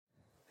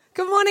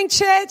Good morning,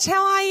 church.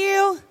 How are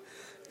you?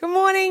 Good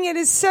morning. It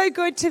is so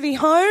good to be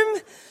home.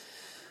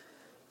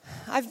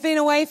 I've been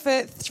away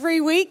for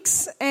 3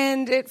 weeks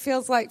and it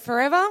feels like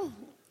forever.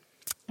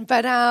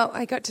 But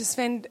I got to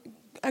spend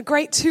a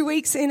great 2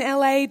 weeks in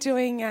LA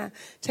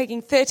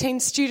taking 13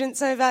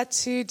 students over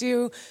to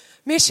do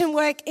mission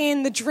work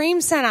in the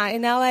Dream Center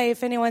in LA.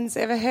 If anyone's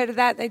ever heard of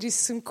that, they do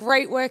some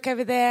great work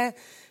over there,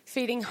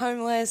 feeding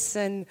homeless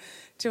and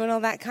doing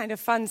all that kind of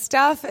fun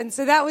stuff. And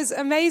so that was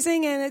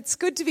amazing, and it's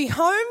good to be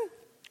home.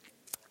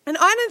 And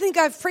I don't think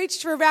I've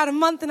preached for about a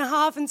month and a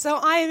half, and so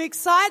I am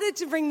excited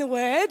to bring the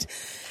word.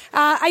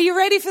 Are you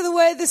ready for the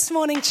word this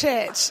morning,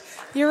 church?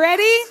 You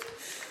ready?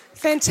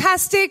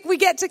 Fantastic. We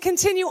get to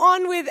continue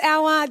on with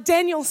our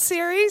Daniel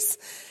series.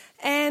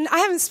 And I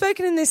haven't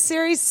spoken in this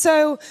series,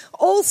 so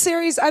all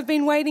series I've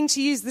been waiting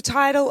to use the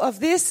title of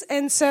this.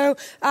 And so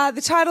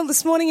the title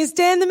this morning is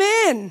Dan the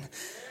Man.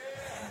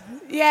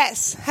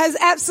 Yes, has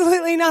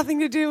absolutely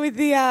nothing to do with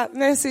the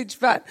message,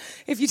 but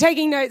if you're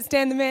taking notes,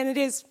 Dan the Man it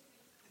is.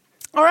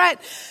 All right,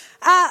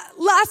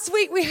 last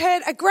week we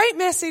heard a great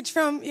message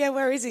from,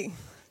 where is he?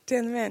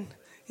 Dan the Man.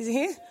 Is he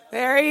here?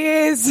 There he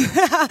is,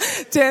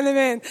 Dan the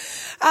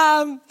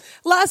Man.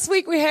 Last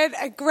week we heard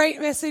a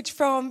great message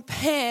from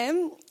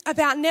Pam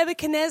about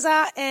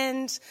Nebuchadnezzar,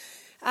 and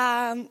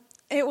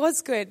it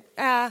was good.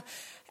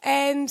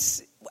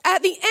 And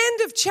at the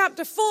end of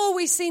chapter 4,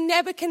 we see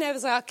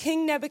Nebuchadnezzar,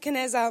 King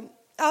Nebuchadnezzar,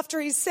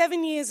 after his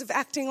 7 years of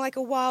acting like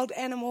a wild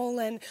animal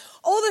and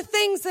all the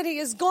things that he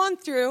has gone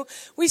through,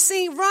 we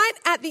see right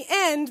at the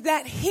end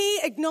that he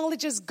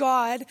acknowledges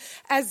God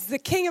as the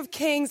King of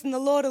Kings and the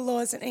Lord of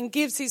Lords and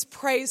gives his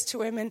praise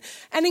to him. And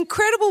an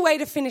incredible way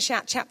to finish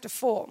out chapter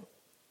 4.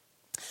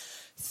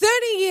 30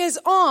 years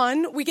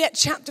on, we get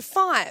chapter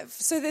 5.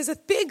 So there's a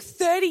big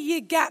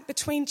 30-year gap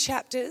between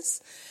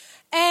chapters.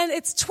 And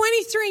it's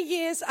 23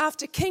 years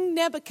after King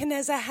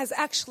Nebuchadnezzar has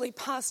actually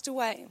passed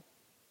away.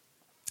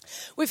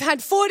 We've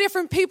had 4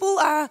 different people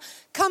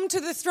come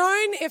to the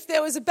throne. If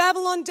there was a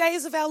Babylon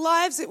days of our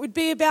lives, it would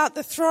be about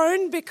the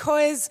throne,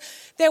 because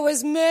there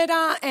was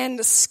murder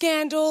and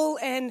scandal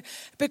and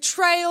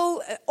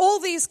betrayal, all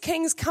these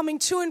kings coming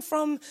to and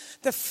from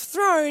the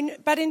throne.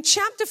 But in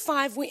chapter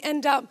 5, we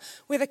end up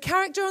with a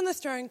character on the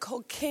throne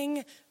called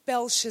King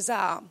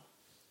Belshazzar.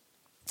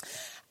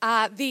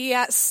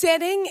 The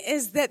setting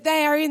is that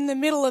they are in the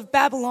middle of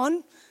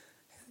Babylon.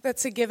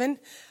 That's a given.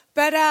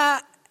 But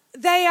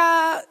they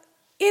are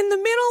in the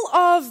middle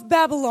of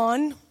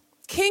Babylon.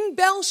 King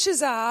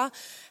Belshazzar,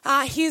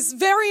 he's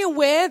very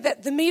aware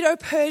that the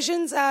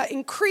Medo-Persians are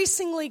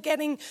increasingly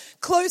getting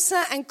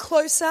closer and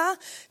closer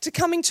to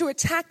coming to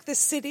attack the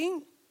city.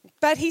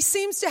 But he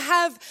seems to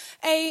have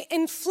an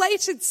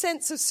inflated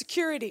sense of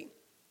security.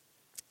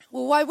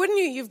 Well, why wouldn't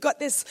you? You've got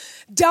this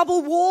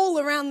double wall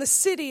around the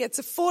city. It's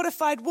a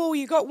fortified wall.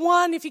 You've got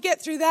one. If you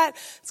get through that,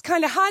 it's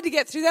kind of hard to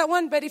get through that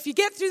one. But if you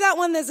get through that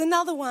one, there's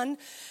another one.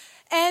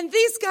 And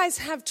these guys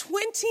have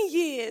 20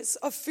 years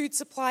of food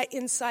supply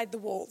inside the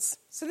walls.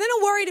 So they're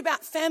not worried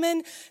about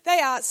famine. They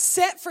are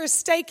set for a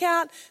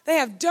stakeout. They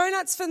have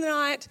donuts for the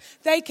night.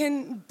 They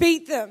can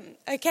beat them,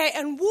 okay?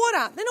 And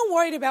water, they're not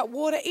worried about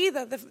water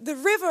either. The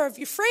river of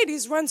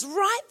Euphrates runs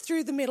right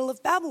through the middle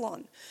of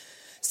Babylon.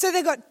 So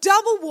they've got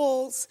double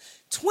walls,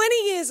 20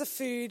 years of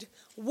food,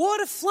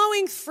 water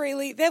flowing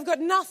freely. They've got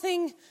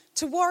nothing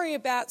to worry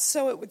about,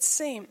 so it would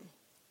seem.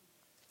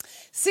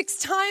 6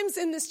 times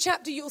in this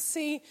chapter, you'll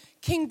see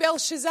King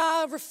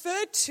Belshazzar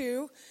referred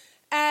to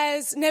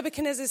as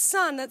Nebuchadnezzar's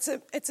son.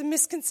 It's a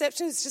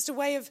misconception. It's just a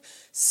way of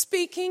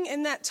speaking.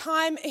 In that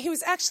time, he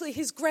was actually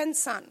his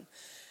grandson.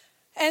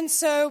 And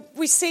so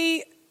we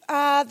see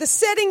the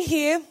setting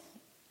here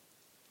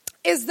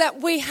is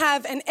that we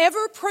have an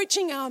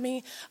ever-approaching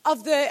army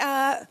of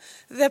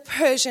the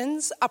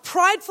Persians, a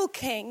prideful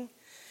king,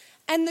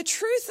 and the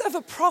truth of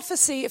a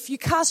prophecy, if you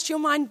cast your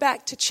mind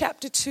back to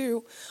chapter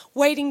 2,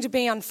 waiting to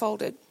be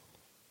unfolded.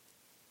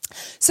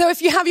 So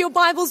if you have your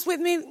Bibles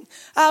with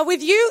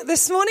you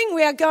this morning,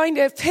 we are going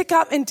to pick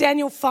up in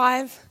Daniel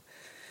 5.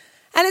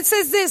 And it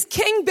says this: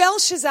 King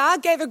Belshazzar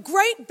gave a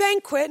great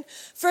banquet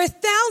for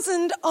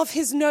 1,000 of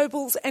his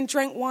nobles and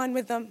drank wine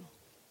with them.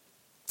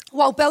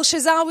 While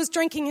Belshazzar was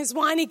drinking his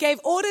wine, he gave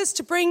orders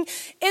to bring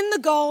in the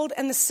gold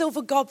and the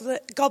silver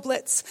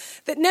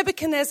goblets that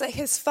Nebuchadnezzar,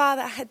 his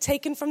father, had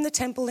taken from the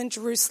temple in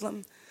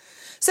Jerusalem,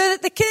 so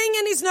that the king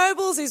and his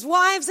nobles, his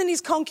wives and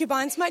his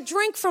concubines might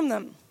drink from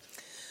them.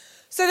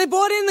 So they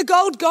brought in the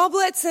gold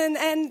goblets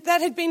and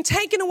that had been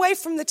taken away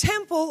from the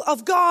temple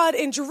of God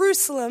in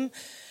Jerusalem.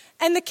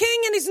 And the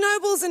king and his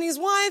nobles and his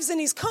wives and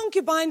his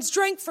concubines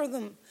drank from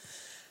them.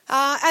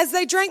 As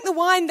they drank the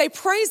wine, they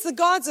praised the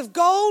gods of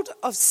gold,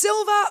 of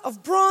silver,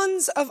 of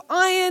bronze, of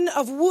iron,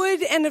 of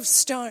wood, and of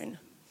stone.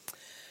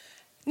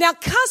 Now,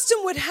 custom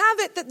would have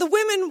it that the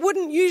women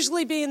wouldn't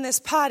usually be in this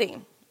party.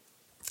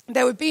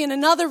 They would be in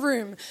another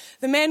room.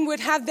 The men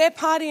would have their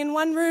party in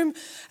one room.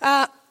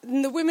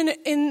 and the women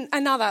in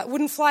another. It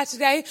wouldn't fly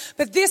today,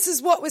 but this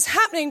is what was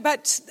happening.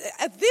 But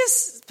at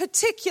this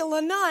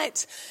particular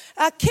night,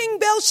 King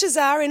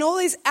Belshazzar, in all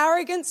his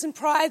arrogance and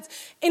pride,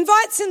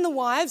 invites in the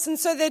wives, and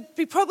so there'd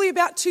be probably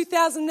about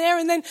 2,000 there,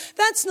 and then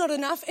that's not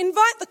enough.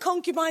 Invite the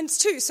concubines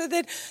too, so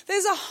that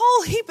there's a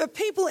whole heap of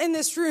people in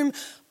this room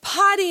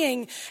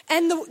partying.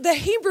 And the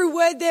Hebrew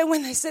word there,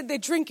 when they said they're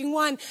drinking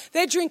wine,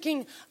 they're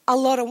drinking a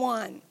lot of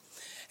wine.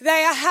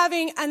 They are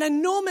having an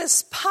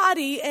enormous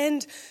party,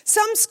 and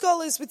some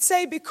scholars would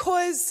say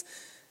because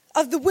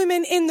of the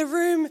women in the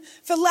room,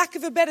 for lack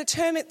of a better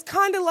term, it's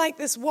kind of like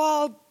this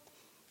wild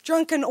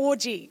drunken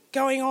orgy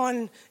going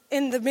on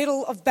in the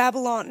middle of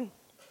Babylon.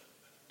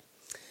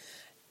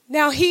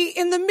 Now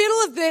in the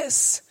middle of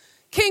this,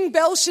 King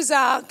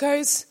Belshazzar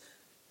goes,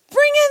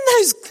 bring in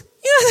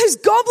those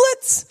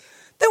goblets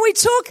that we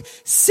took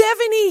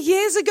 70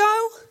 years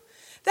ago.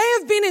 They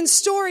have been in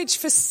storage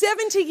for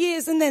 70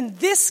 years, and then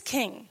this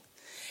king,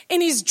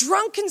 in his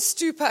drunken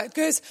stupor,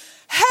 goes,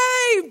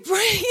 hey,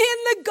 bring in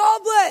the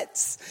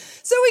goblets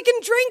so we can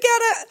drink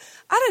out of,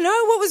 I don't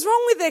know what was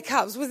wrong with their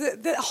cups, was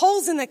it the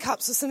holes in their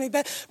cups or something,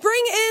 but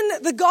bring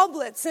in the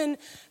goblets. And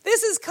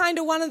this is kind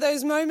of one of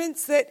those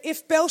moments that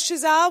if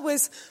Belshazzar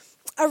was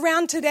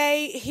around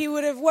today, he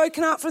would have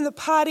woken up from the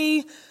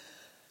party,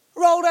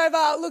 rolled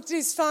over, looked at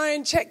his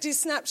phone, checked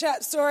his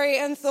Snapchat story,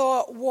 and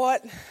thought,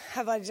 what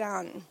have I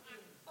done?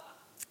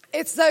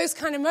 It's those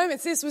kind of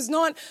moments. This was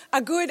not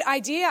a good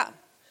idea.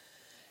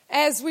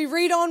 As we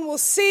read on, we'll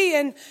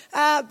see.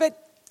 But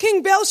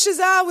King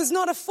Belshazzar was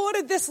not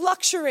afforded this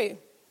luxury.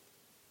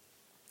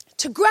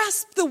 To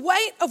grasp the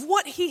weight of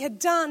what he had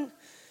done,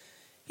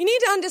 you need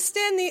to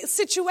understand the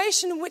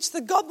situation in which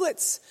the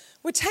goblets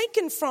were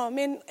taken from.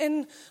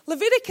 In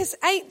Leviticus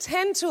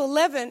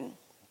 8:10-11,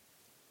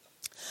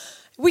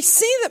 we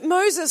see that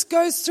Moses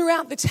goes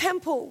throughout the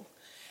temple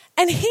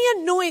and he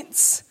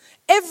anoints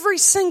every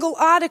single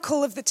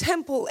article of the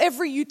temple,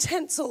 every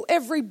utensil,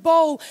 every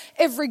bowl,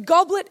 every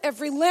goblet,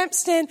 every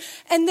lampstand,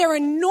 and they're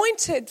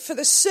anointed for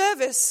the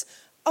service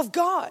of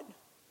God.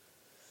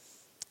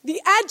 The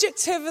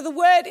adjective of the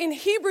word in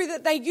Hebrew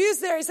that they use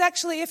there is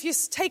actually, if you're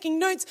taking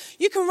notes,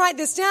 you can write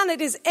this down. It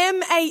is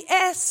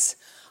Masiiyah.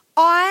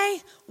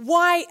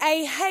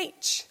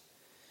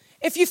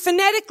 If you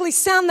phonetically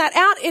sound that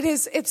out,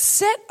 it's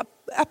set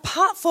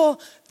apart for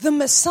the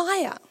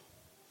Messiah.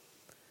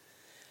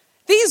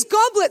 These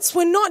goblets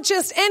were not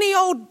just any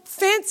old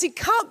fancy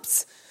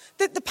cups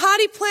that the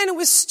party planner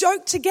was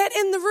stoked to get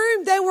in the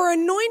room. They were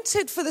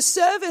anointed for the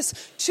service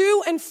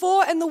to and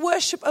for and the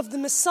worship of the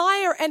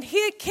Messiah. And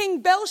here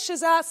King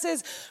Belshazzar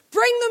says,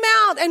 bring them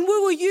out and we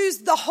will use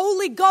the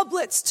holy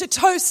goblets to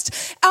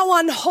toast our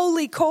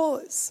unholy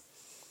cause.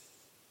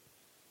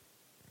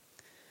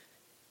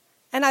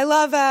 And I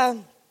love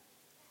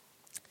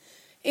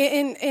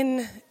in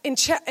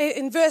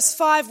verse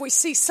 5 we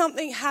see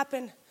something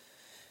happen.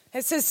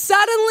 It says,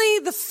 suddenly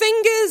the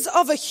fingers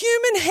of a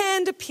human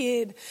hand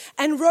appeared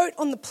and wrote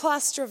on the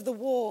plaster of the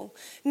wall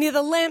near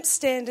the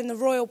lampstand in the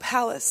royal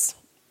palace.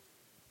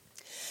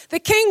 The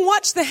king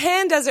watched the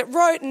hand as it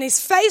wrote, and his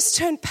face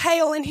turned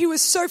pale, and he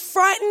was so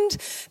frightened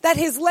that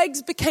his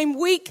legs became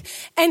weak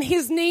and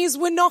his knees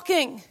were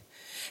knocking.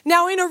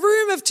 Now, in a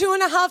room of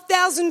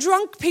 2,500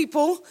 drunk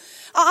people,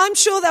 I'm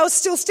sure they were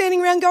still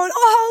standing around going,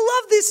 oh, I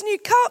love this new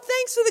cup.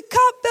 Thanks for the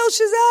cup,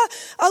 Belshazzar.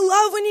 I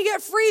love when you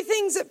get free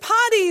things at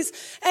parties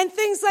and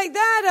things like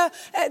that.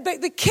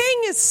 But the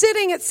king is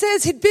sitting, it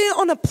says he'd been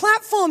on a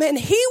platform and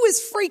he was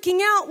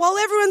freaking out while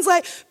everyone's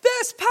like,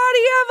 best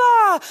party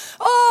ever.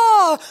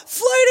 Oh,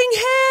 floating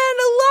hand.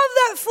 I love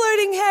that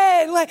floating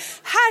hand. Like,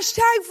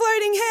 hashtag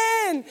floating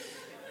hand.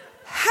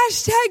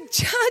 Hashtag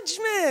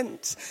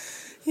judgment.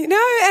 You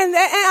know, and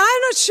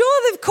I'm not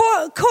sure they've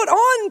caught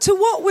on to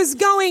what was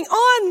going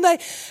on.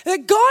 That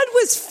God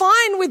was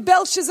fine with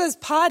Belshazzar's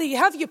party.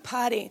 Have your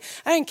party.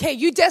 I don't care.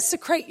 You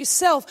desecrate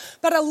yourself.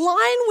 But a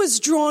line was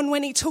drawn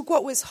when he took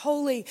what was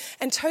holy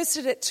and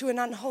toasted it to an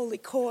unholy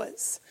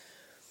cause.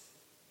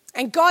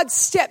 And God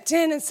stepped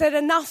in and said,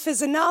 enough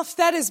is enough.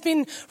 That has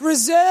been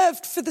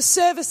reserved for the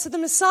service of the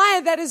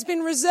Messiah. That has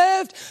been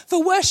reserved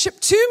for worship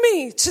to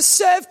me, to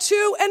serve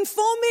to and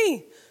for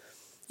me.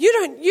 You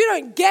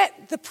don't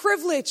get the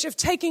privilege of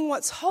taking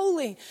what's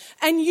holy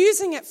and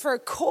using it for a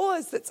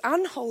cause that's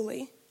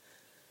unholy.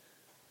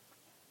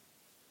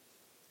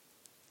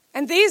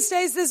 And these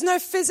days there's no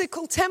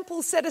physical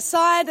temple set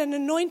aside and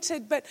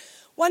anointed, but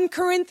 1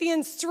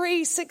 Corinthians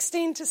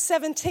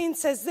 3:16-17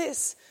 says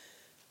this.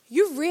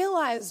 You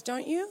realize,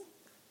 don't you,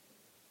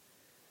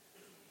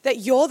 that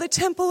you're the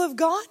temple of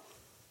God?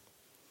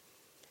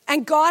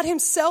 And God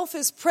himself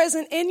is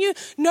present in you.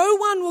 No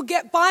one will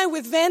get by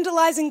with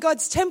vandalizing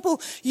God's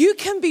temple. You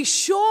can be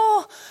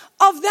sure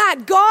of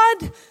that.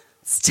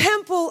 God's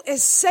temple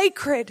is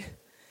sacred.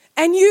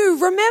 And you,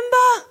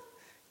 remember,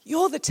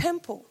 you're the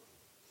temple.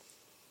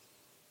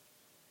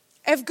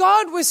 If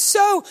God was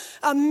so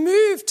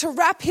moved to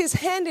wrap his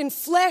hand in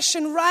flesh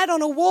and write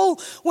on a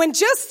wall when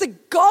just the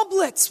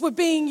goblets were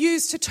being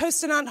used to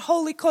toast an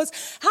unholy cause,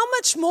 how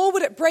much more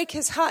would it break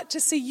his heart to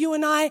see you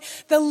and I,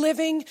 the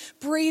living,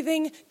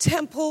 breathing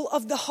temple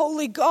of the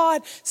holy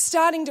God,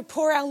 starting to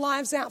pour our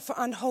lives out for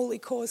unholy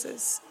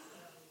causes?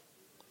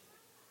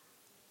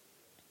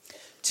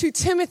 2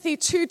 Timothy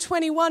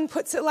 2:21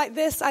 puts it like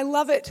this. I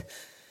love it.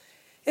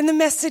 In the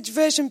Message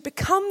version,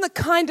 become the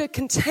kind of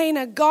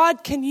container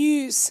God can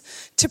use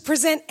to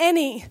present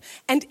any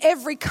and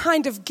every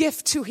kind of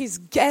gift to his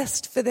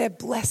guest for their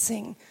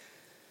blessing.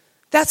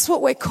 That's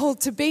what we're called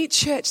to be,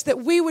 church,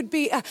 that we would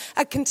be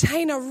a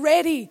container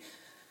ready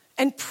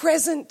and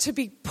present to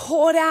be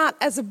poured out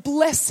as a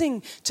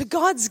blessing to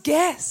God's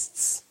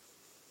guests.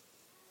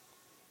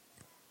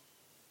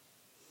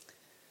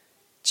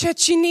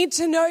 Church, you need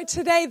to know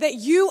today that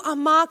you are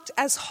marked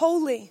as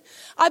holy.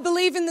 I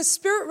believe in the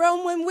spirit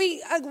realm, when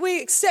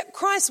we accept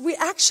Christ, we're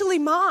actually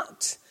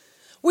marked.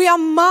 We are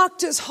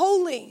marked as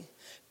holy.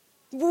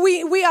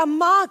 We are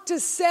marked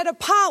as set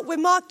apart. We're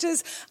marked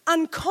as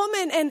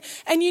uncommon.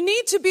 And you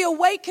need to be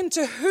awakened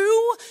to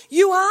who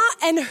you are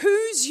and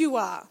whose you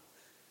are.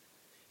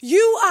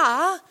 You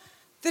are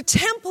the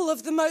temple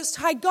of the Most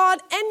High God,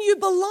 and you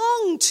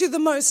belong to the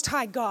Most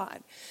High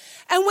God.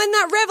 And when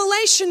that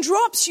revelation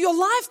drops, your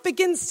life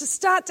begins to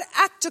start to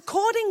act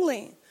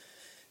accordingly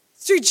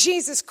through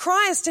Jesus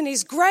Christ and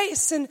his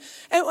grace. And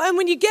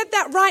when you get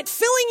that right,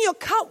 filling your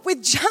cup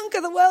with junk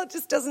of the world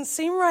just doesn't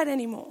seem right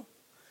anymore.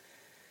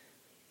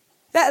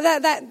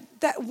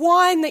 That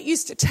wine that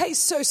used to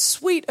taste so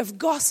sweet of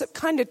gossip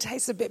kind of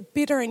tastes a bit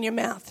bitter in your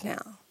mouth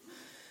now.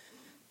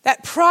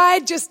 That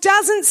pride just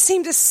doesn't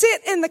seem to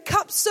sit in the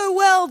cup so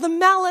well. The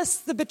malice,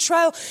 the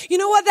betrayal. You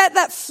know what?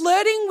 That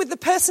flirting with the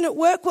person at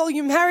work while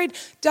you're married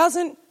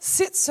doesn't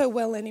sit so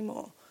well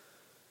anymore.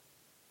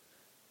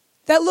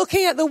 That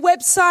looking at the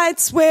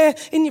websites where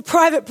in your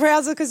private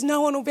browser, because no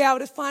one will be able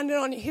to find it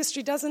on your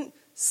history, doesn't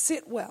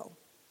sit well.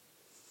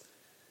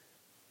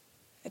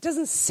 It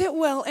doesn't sit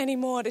well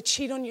anymore to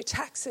cheat on your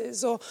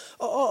taxes or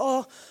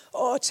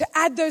to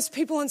add those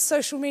people on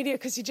social media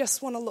because you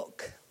just want to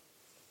look.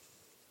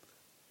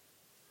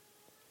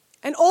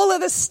 And all of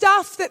the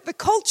stuff that the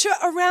culture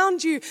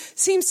around you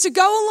seems to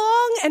go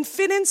along and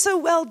fit in so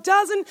well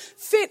doesn't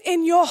fit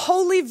in your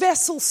holy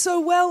vessel so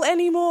well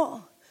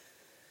anymore.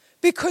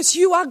 Because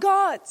you are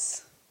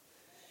God's.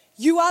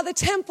 You are the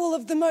temple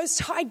of the Most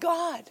High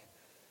God.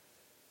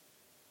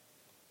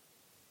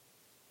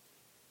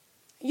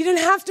 You don't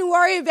have to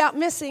worry about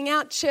missing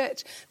out,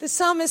 church. The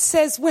psalmist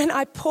says, when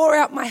I pour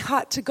out my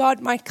heart to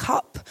God, my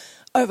cup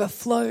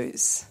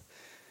overflows.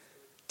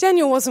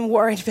 Daniel wasn't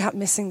worried about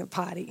missing the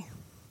party.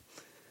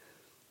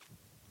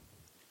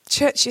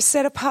 Church, you're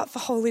set apart for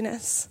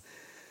holiness.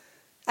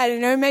 I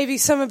don't know, maybe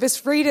some of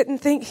us read it and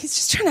think, he's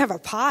just trying to have a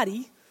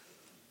party.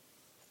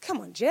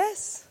 Come on,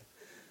 Jess.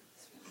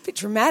 A bit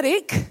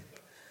dramatic.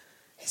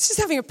 He's just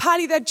having a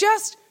party. They're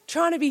just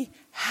trying to be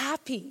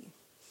happy.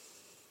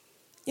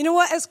 You know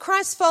what? As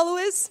Christ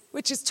followers,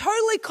 which is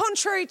totally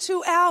contrary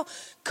to our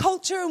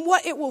culture and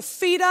what it will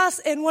feed us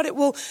and what it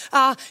will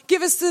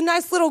give us the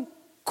nice little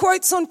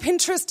quotes on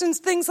Pinterest and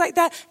things like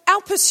that,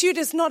 our pursuit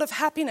is not of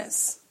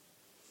happiness.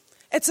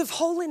 It's of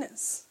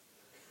holiness.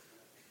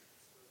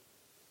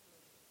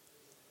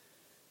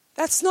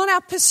 That's not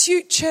our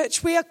pursuit,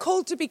 church. We are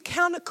called to be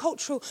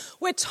countercultural.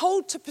 We're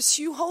told to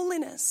pursue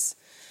holiness.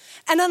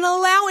 And in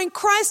allowing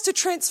Christ to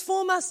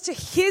transform us to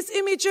his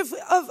image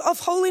of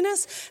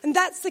holiness, and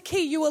that's the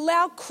key. You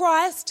allow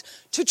Christ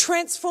to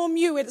transform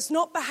you. It is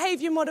not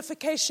behavior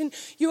modification.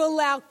 You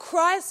allow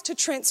Christ to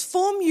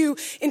transform you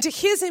into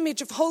his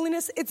image of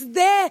holiness. It's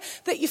there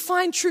that you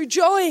find true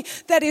joy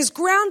that is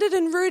grounded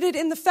and rooted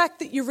in the fact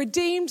that you're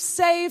redeemed,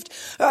 saved,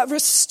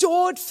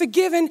 restored,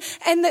 forgiven,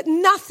 and that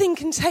nothing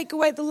can take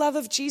away the love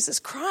of Jesus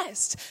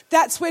Christ.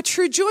 That's where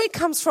true joy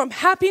comes from.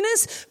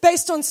 Happiness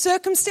based on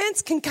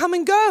circumstance can come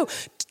and go.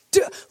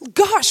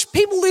 Gosh,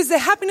 people lose their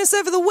happiness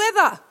over the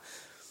weather.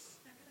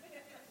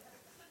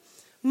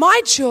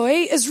 My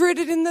joy is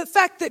rooted in the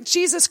fact that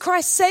Jesus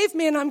Christ saved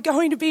me and I'm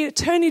going to be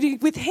eternity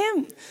with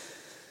him.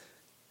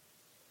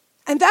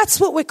 And that's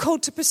what we're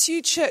called to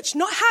pursue, church.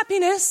 Not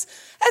happiness.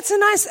 It's a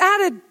nice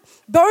added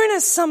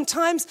bonus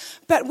sometimes,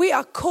 but we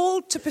are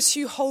called to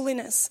pursue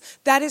holiness.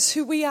 That is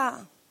who we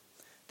are.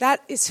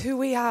 That is who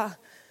we are.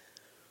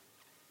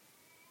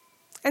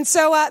 And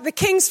so the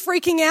king's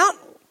freaking out.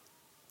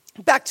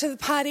 Back to the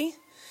party.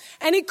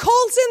 And he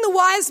calls in the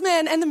wise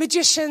men and the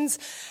magicians.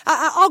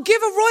 I'll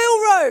give a royal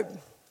robe.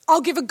 I'll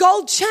give a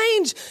gold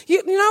change.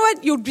 You know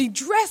what? You'll be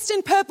dressed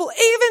in purple.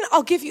 Even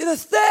I'll give you the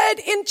third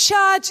in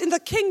charge in the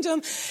kingdom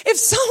if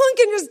someone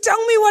can just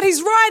tell me what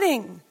he's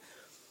writing.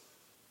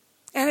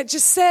 And it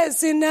just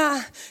says in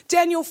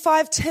Daniel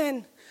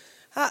 5:10,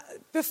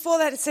 before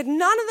that it said,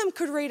 none of them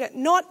could read it,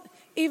 not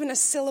even a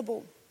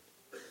syllable.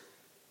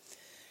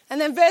 And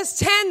then verse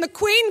 10, the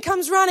queen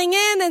comes running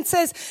in and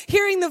says,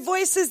 hearing the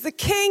voices, the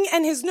king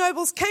and his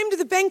nobles came to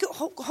the banquet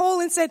hall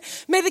and said,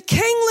 may the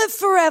king live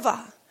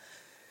forever.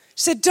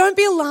 She said, don't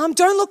be alarmed,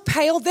 don't look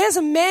pale. There's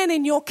a man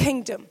in your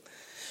kingdom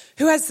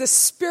who has the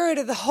spirit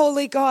of the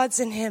holy gods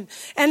in him.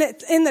 And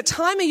in the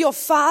time of your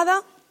father,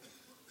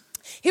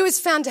 he was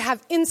found to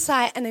have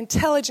insight and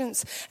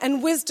intelligence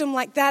and wisdom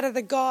like that of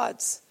the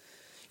gods.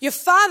 Your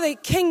father,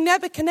 King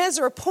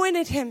Nebuchadnezzar,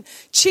 appointed him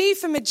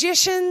chief of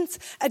magicians,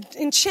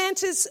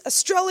 enchanters,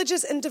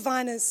 astrologers, and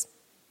diviners.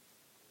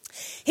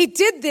 He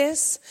did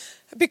this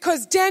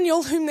because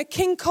Daniel, whom the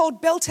king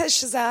called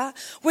Belteshazzar,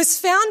 was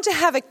found to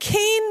have a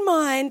keen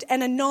mind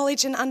and a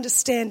knowledge and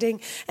understanding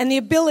and the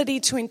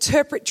ability to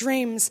interpret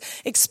dreams,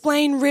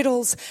 explain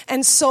riddles,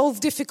 and solve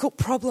difficult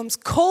problems.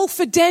 Call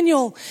for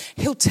Daniel.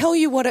 He'll tell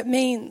you what it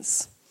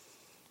means.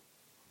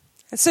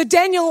 And so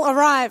Daniel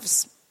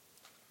arrives.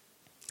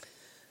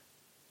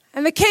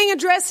 And the king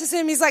addresses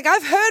him. He's like,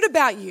 I've heard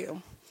about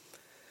you,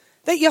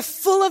 that you're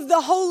full of the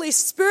Holy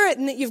Spirit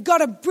and that you've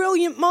got a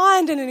brilliant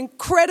mind and an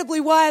incredibly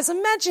wise.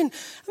 Imagine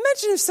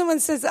if someone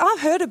says, I've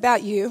heard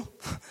about you.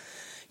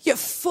 You're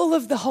full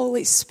of the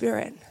Holy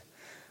Spirit.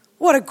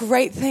 What a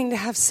great thing to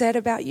have said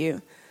about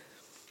you.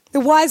 The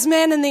wise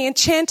men and the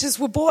enchanters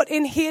were brought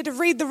in here to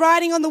read the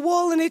writing on the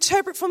wall and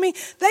interpret for me.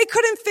 They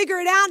couldn't figure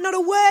it out, not a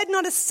word,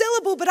 not a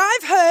syllable, but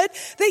I've heard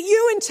that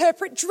you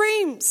interpret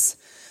dreams.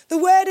 The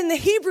word in the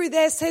Hebrew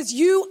there says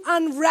you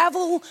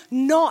unravel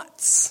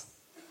knots.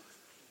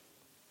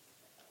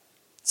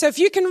 So if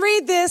you can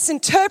read this,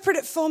 interpret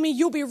it for me,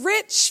 you'll be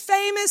rich,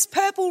 famous,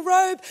 purple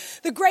robe,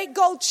 the great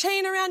gold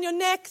chain around your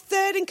neck,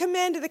 third in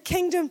command of the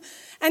kingdom.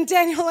 And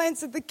Daniel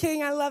answered the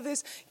king, I love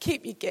this,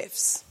 keep your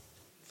gifts.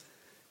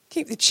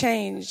 Keep the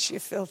change, you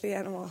filthy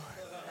animal.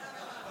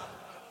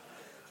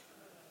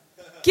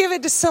 Give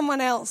it to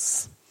someone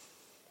else.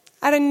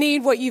 I don't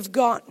need what you've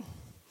got.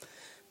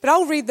 But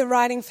I'll read the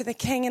writing for the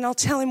king and I'll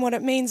tell him what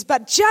it means.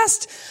 But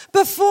just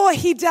before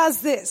he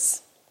does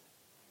this,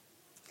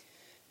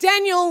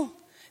 Daniel,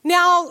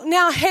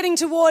 now heading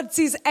towards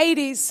his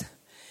 80s,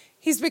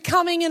 he's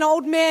becoming an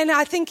old man.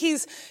 I think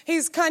he's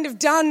kind of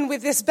done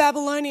with this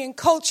Babylonian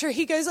culture.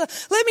 He goes,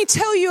 let me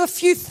tell you a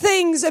few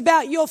things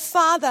about your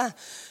father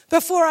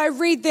before I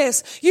read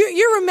this.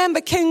 You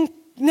remember King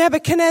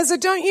Nebuchadnezzar,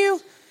 don't you?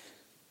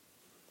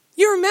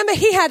 You remember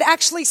he had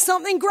actually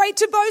something great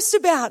to boast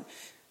about.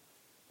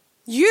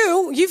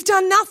 You've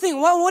done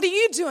nothing. Well, what are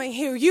you doing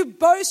here? You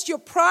boast, your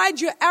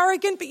pride, you're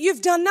arrogant, but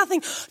you've done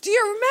nothing. Do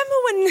you remember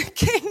when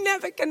King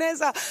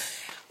Nebuchadnezzar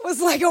was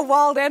like a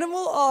wild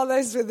animal? Oh,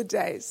 those were the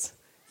days.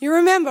 You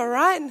remember,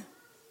 right?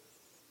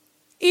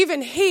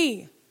 Even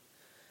he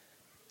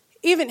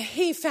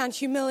found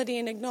humility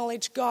and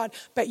acknowledged God.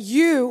 But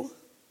you,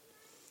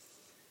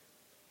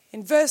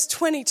 in verse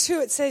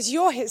 22, it says,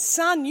 you're his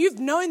son. You've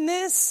known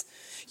this.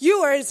 You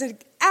are as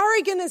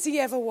arrogant as he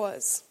ever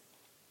was.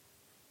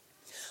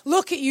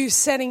 Look at you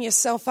setting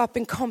yourself up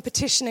in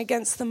competition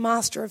against the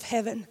master of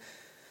heaven.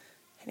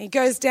 And he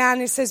goes down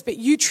and he says, but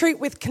you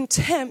treat with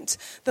contempt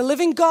the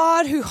living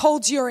God who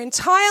holds your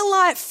entire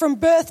life from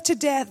birth to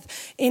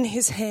death in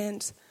his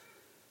hand.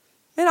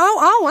 And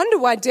I wonder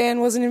why Dan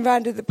wasn't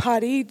invited to the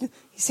party. He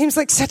seems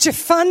like such a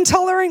fun,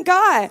 tolerant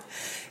guy,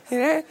 you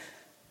know.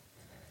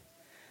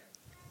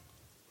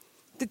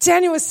 But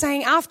Daniel was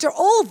saying, after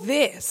all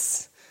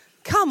this,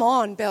 come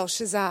on,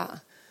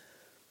 Belshazzar.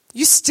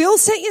 You still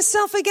set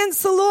yourself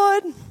against the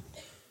Lord?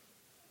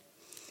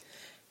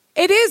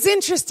 It is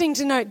interesting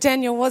to note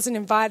Daniel wasn't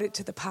invited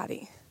to the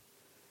party.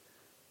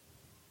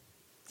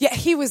 Yet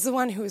he was the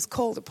one who was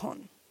called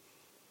upon.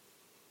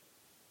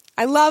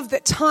 I love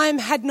that time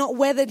had not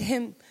weathered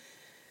him.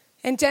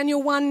 In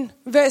Daniel 1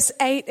 verse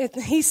 8,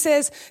 he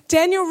says,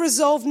 Daniel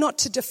resolved not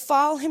to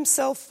defile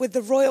himself with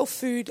the royal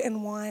food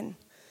and wine.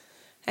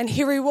 And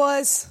here he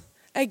was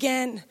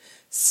again,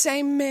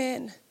 same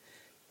man.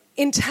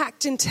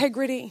 Intact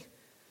integrity.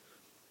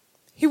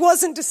 He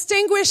wasn't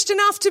distinguished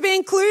enough to be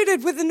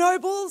included with the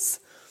nobles.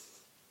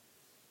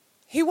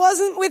 He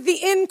wasn't with the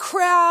in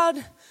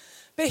crowd,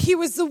 but he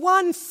was the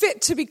one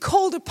fit to be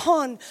called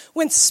upon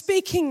when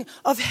speaking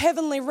of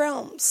heavenly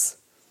realms.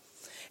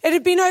 It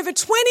had been over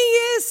 20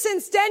 years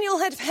since Daniel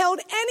had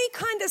held any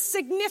kind of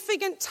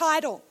significant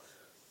title,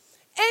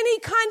 any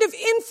kind of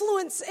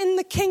influence in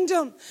the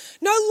kingdom.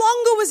 No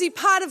longer was he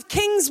part of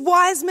kings'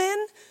 wise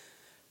men,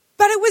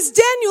 but it was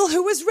Daniel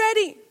who was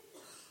ready.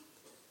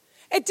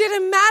 It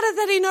didn't matter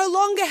that he no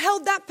longer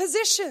held that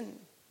position.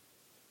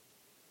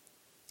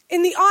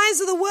 In the eyes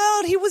of the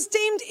world, he was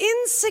deemed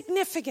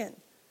insignificant.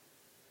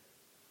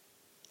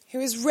 He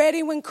was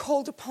ready when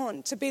called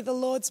upon to be the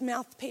Lord's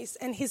mouthpiece,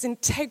 and his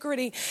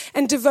integrity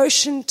and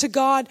devotion to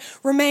God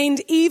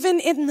remained even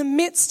in the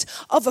midst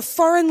of a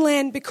foreign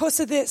land. Because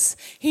of this,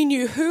 he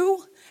knew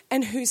who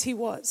and whose he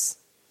was.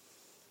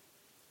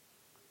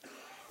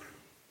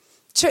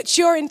 Church,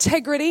 your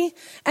integrity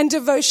and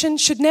devotion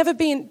should never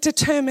be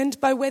determined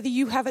by whether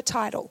you have a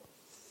title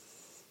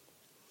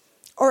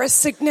or a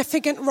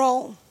significant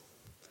role.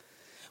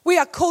 We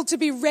are called to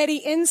be ready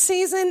in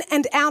season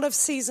and out of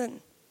season.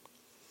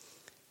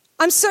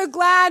 I'm so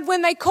glad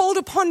when they called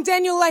upon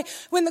Daniel, like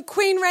when the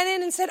queen ran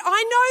in and said,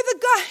 I know the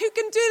guy who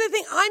can do the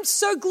thing. I'm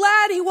so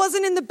glad he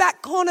wasn't in the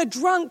back corner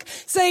drunk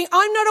saying,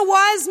 I'm not a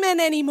wise man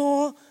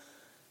anymore.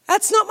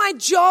 That's not my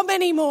job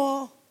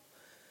anymore.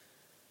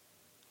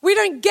 We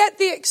don't get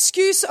the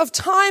excuse of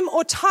time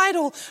or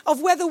title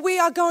of whether we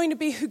are going to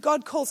be who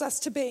God calls us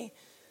to be.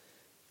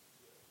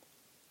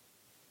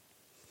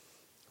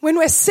 When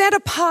we're set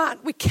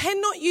apart, we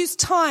cannot use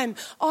time.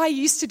 I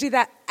used to do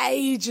that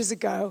ages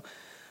ago.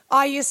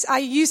 I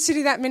used to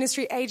do that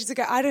ministry ages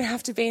ago. I don't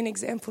have to be an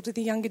example to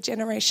the younger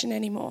generation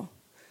anymore.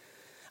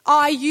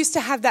 I used to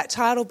have that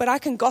title, but I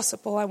can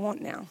gossip all I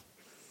want now.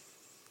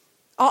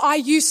 I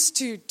used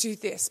to do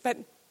this, but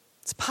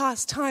it's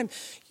past time.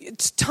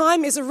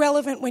 Time is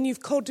irrelevant when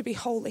you've called to be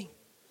holy.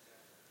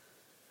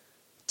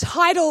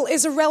 Title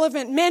is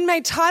irrelevant.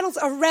 Man-made titles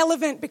are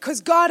relevant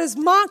because God has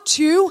marked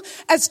you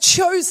as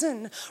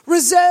chosen,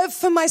 reserved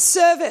for my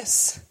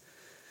service.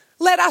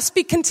 Let us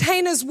be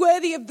containers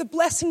worthy of the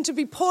blessing to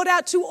be poured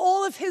out to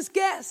all of his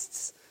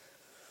guests.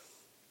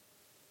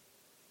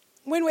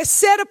 When we're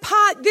set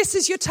apart, this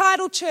is your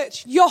title,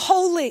 church. You're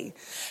holy,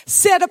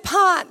 set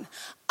apart,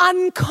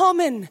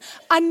 uncommon,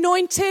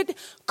 anointed,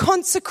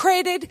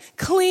 consecrated,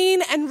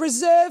 clean, and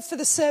reserved for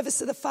the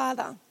service of the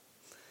Father.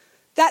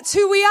 That's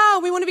who we are.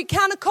 We want to be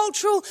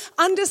countercultural,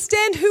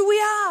 understand who we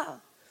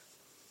are.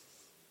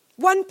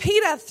 1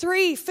 Peter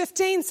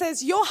 3:15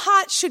 says, your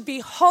heart should be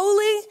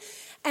holy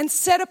and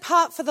set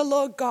apart for the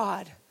Lord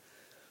God.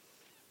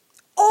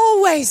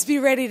 Always be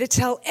ready to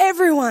tell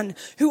everyone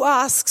who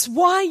asks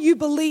why you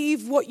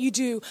believe what you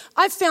do.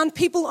 I've found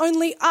people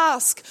only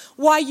ask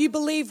why you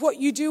believe what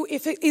you do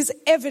if it is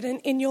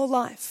evident in your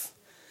life.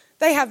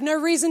 They have no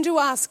reason to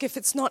ask if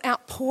it's not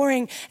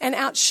outpouring and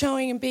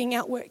outshowing and being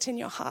outworked in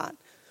your heart.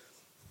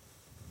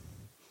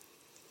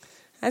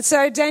 And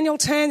so Daniel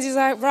turns, he's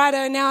like,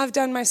 righto, now I've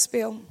done my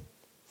spiel.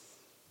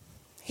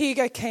 Here you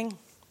go, king.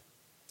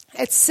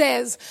 It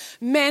says,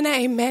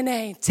 Mene,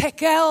 Mene,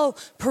 Tekel,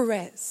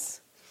 Perez.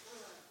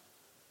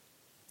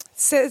 It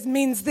says,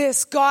 means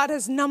this, God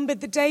has numbered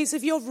the days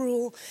of your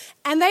rule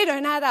and they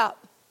don't add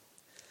up.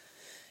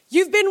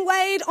 You've been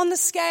weighed on the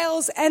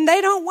scales and they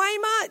don't weigh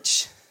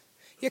much.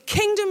 Your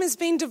kingdom has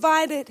been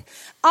divided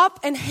up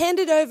and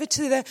handed over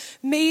to the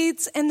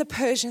Medes and the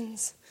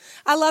Persians.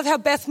 I love how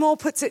Beth Moore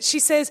puts it. She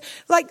says,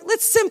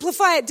 let's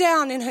simplify it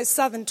down in her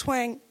southern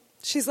twang.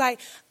 She's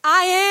like,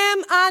 I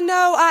am, I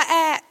know,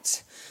 I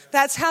act.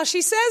 That's how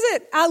she says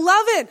it. I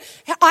love it.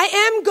 I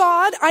am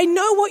God. I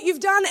know what you've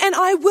done and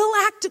I will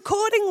act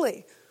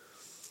accordingly.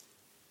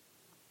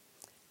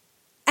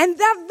 And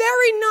that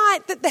very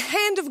night that the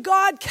hand of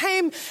God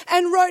came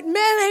and wrote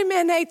Mene,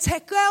 Mene,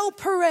 Tekel,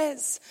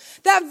 Perez,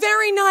 that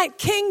very night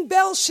King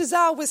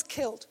Belshazzar was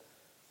killed.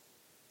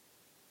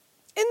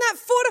 In that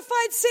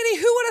fortified city,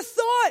 who would have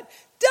thought?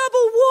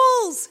 Double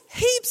walls,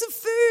 heaps of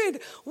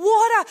food,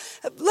 water,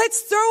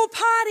 let's throw a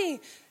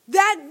party.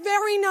 That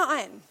very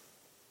night.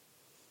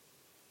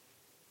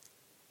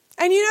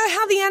 And you know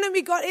how the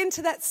enemy got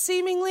into that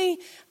seemingly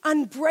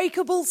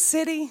unbreakable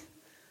city?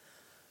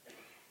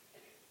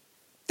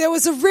 There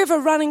was a river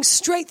running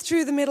straight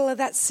through the middle of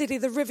that city,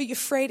 the river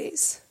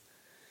Euphrates.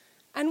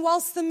 And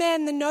whilst the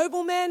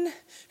noblemen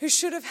who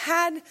should have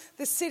had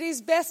the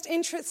city's best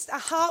interests at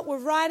heart were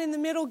right in the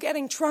middle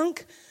getting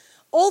drunk,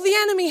 all the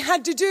enemy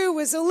had to do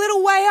was a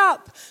little way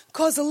up,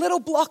 cause a little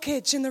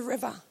blockage in the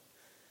river.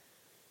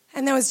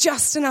 And there was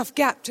just enough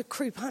gap to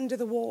creep under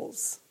the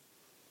walls.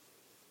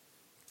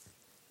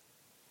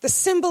 The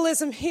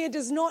symbolism here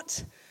does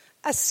not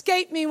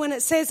escape me when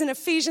it says in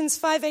Ephesians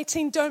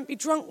 5:18, don't be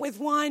drunk with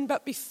wine,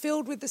 but be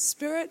filled with the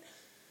Spirit.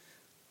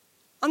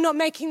 I'm not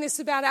making this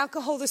about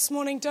alcohol this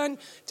morning. Don't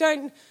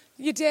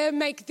you dare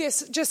make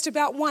this just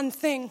about one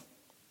thing.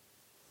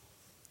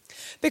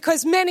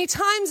 Because many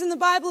times in the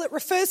Bible it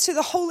refers to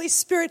the Holy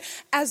Spirit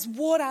as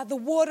water, the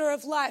water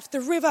of life, the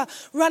river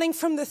running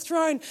from the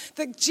throne,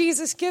 that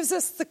Jesus gives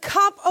us the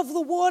cup of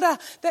the water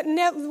that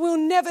will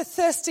never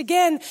thirst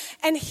again.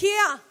 And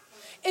here,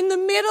 in the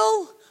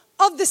middle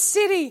of the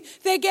city,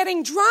 they're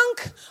getting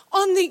drunk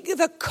on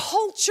the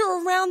culture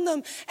around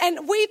them.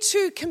 And we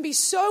too can be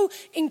so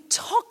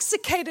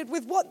intoxicated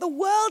with what the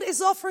world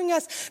is offering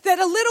us that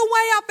a little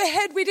way up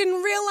ahead we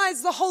didn't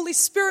realize the Holy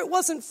Spirit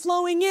wasn't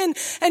flowing in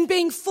and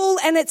being full.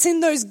 And it's in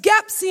those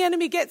gaps the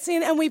enemy gets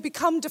in and we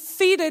become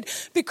defeated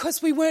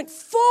because we weren't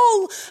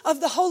full of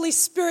the Holy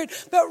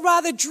Spirit, but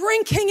rather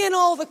drinking in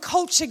all the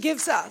culture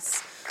gives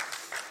us.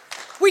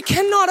 We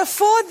cannot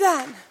afford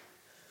that.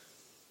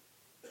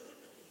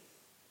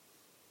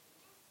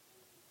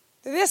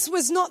 This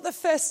was not the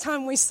first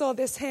time we saw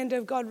this hand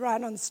of God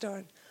write on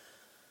stone.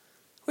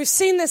 We've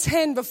seen this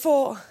hand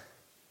before.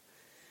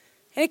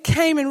 It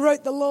came and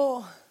wrote the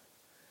law.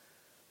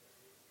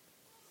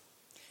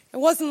 It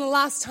wasn't the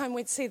last time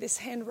we'd see this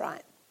hand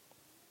write.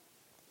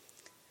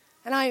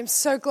 And I am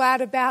so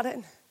glad about it.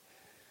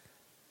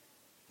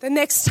 The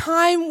next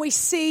time we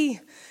see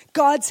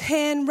God's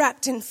hand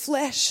wrapped in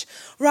flesh,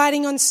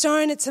 writing on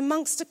stone, it's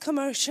amongst a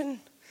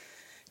commotion.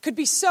 It could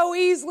be so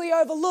easily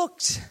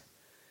overlooked.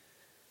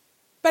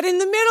 But in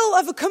the middle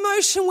of a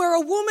commotion where a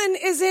woman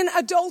is in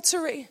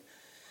adultery,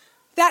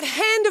 that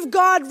hand of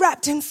God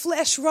wrapped in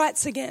flesh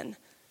writes again.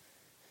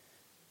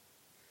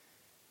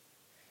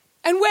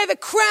 And where the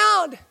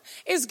crowd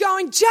is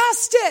going,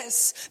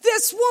 justice,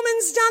 this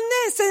woman's done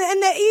this.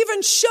 And they're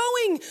even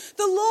showing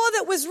the law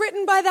that was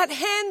written by that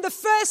hand the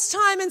first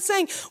time and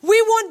saying,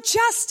 we want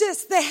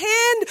justice. The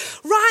hand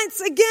writes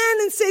again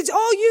and says,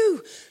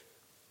 oh,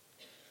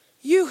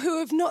 you who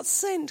have not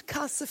sinned,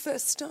 cast the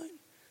first stone.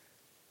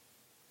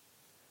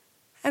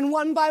 And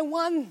one by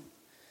one,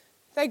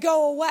 they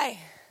go away.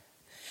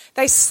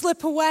 They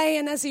slip away,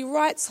 and as he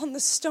writes on the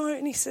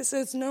stone, he says,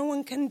 there's no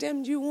one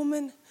condemned you,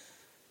 woman.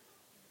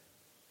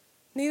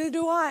 Neither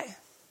do I.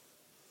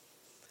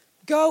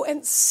 Go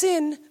and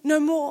sin no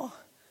more.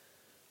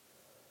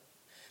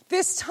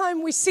 This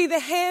time we see the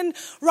hand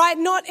write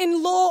not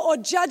in law or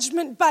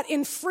judgment, but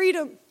in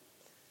freedom.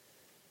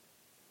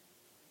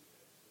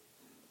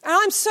 And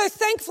I'm so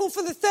thankful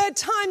for the third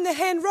time the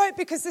hand wrote,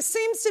 because there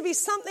seems to be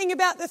something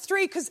about the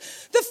three, because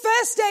the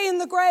first day in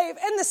the grave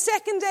and the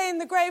second day in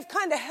the grave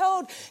kind of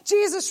held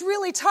Jesus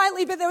really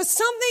tightly, but there was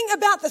something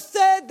about the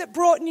third that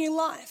brought new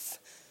life.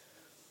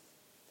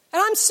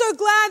 And I'm so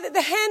glad that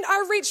the hand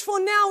I reach for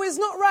now is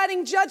not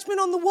writing judgment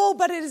on the wall,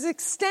 but it is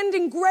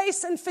extending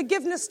grace and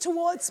forgiveness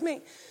towards me.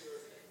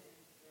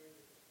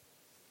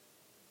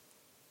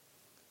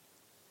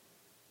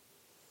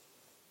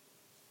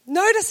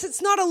 Notice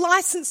it's not a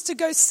license to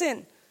go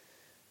sin.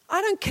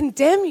 I don't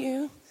condemn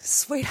you,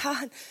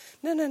 sweetheart.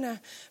 No.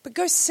 But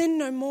go sin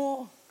no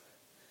more.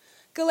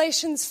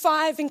 Galatians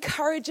 5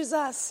 encourages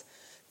us.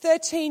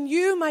 13,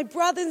 you, my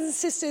brothers and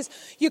sisters,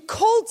 you're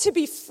called to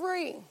be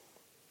free.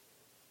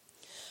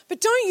 But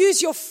don't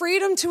use your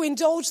freedom to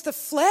indulge the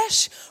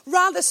flesh.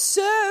 Rather,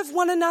 serve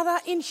one another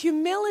in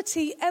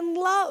humility and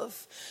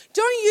love.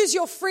 Don't use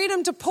your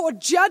freedom to pour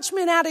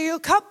judgment out of your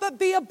cup, but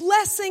be a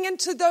blessing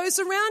unto those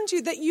around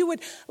you, that you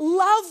would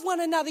love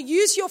one another.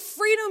 Use your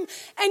freedom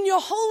and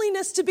your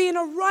holiness to be in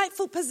a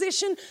rightful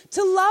position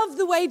to love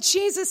the way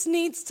Jesus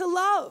needs to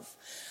love.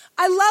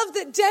 I love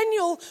that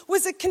Daniel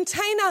was a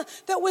container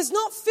that was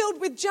not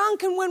filled with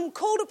junk, and when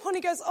called upon,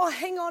 he goes, oh,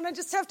 hang on, I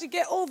just have to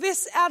get all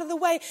this out of the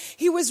way.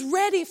 He was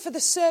ready for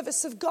the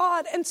service of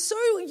God, and so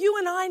you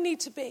and I need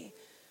to be.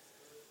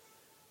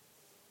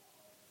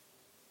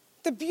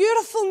 The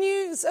beautiful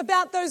news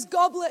about those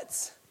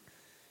goblets,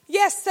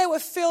 yes, they were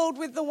filled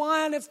with the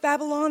wine of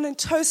Babylon and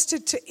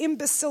toasted to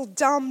imbecile,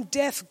 dumb,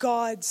 deaf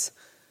gods,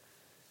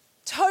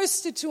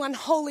 toasted to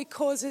unholy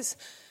causes.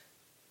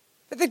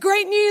 But the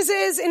great news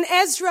is in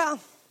Ezra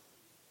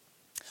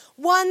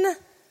 1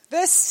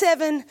 verse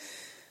 7,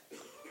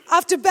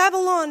 after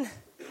Babylon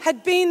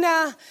had been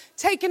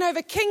taken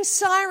over, King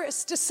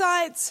Cyrus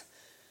decides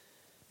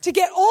to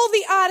get all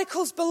the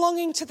articles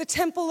belonging to the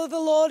temple of the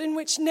Lord, in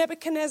which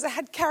Nebuchadnezzar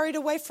had carried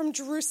away from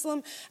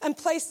Jerusalem and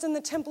placed in the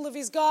temple of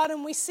his God.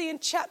 And we see in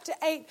chapter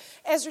 8,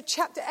 Ezra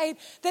chapter 8,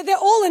 that they're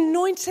all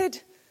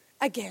anointed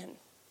again.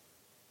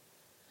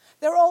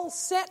 They're all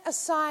set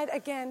aside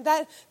again.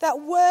 That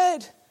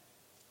word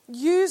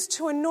used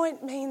to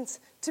anoint means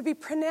to be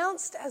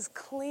pronounced as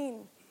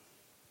clean.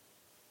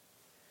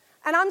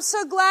 And I'm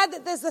so glad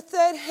that there's a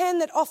third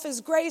hand that offers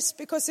grace,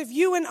 because if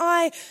you and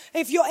I,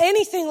 if you're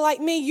anything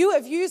like me, you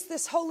have used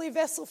this holy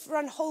vessel for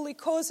unholy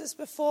causes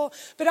before.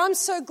 But I'm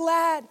so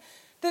glad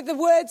that the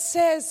word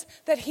says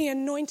that he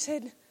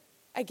anointed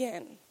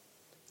again.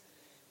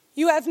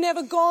 You have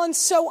never gone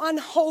so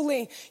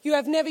unholy. You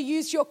have never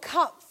used your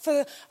cup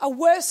for a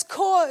worse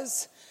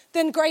cause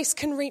than grace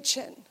can reach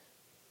it.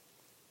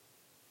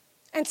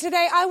 And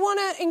today I want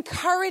to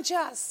encourage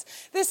us.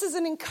 This is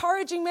an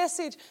encouraging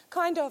message,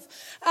 kind of.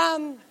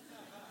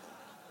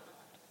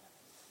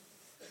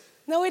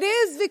 No, it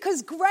is,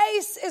 because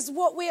grace is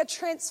what we are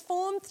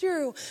transformed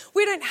through.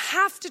 We don't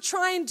have to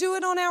try and do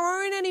it on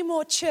our own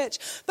anymore, church.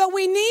 But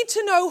we need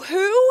to know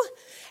who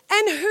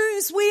and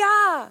whose we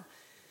are.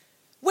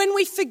 When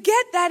we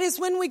forget that is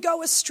when we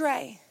go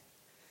astray.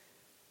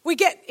 We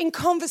get in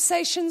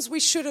conversations we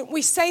shouldn't.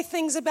 We say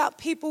things about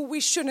people we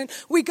shouldn't.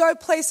 We go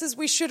places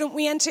we shouldn't.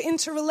 We enter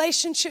into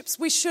relationships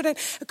we shouldn't,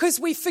 because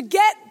we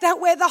forget that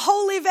we're the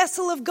holy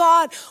vessel of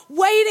God,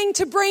 waiting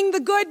to bring the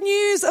good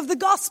news of the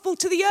gospel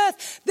to the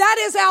earth. That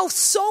is our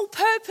sole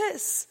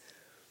purpose.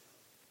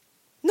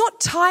 Not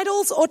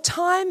titles or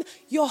time.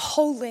 You're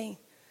holy,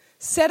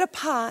 set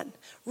apart,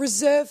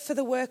 reserved for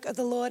the work of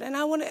the Lord. And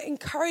I want to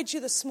encourage you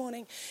this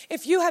morning,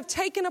 if you have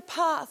taken a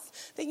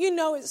path that you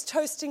know is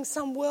toasting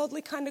some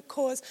worldly kind of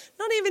cause,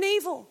 not even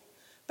evil,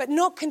 but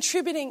not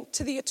contributing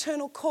to the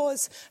eternal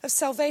cause of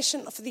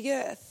salvation for the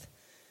earth,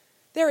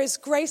 there is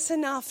grace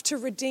enough to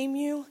redeem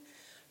you,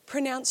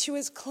 pronounce you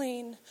as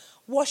clean,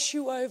 wash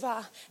you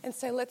over, and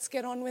say, let's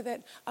get on with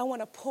it. I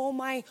want to pour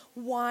my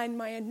wine,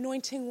 my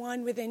anointing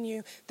wine within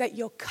you, that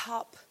your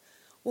cup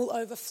will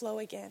overflow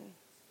again.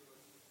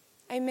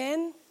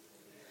 Amen?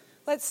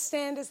 Let's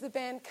stand as the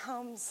band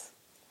comes.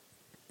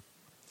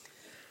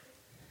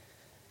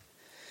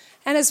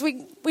 And as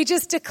we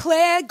just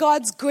declare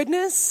God's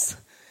goodness,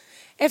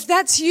 if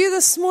that's you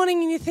this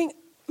morning and you think,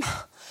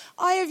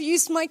 I have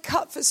used my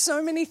cup for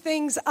so many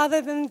things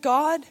other than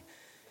God.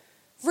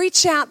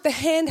 Reach out. The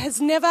hand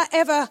has never,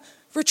 ever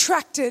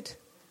retracted.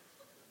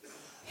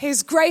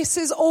 His grace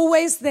is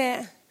always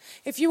there.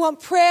 If you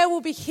want prayer,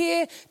 we'll be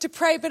here to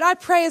pray. But I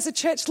pray as a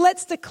church,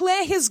 let's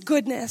declare his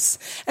goodness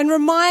and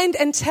remind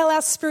and tell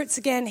our spirits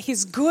again,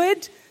 he's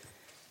good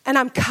and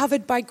I'm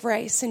covered by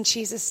grace in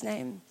Jesus'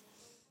 name.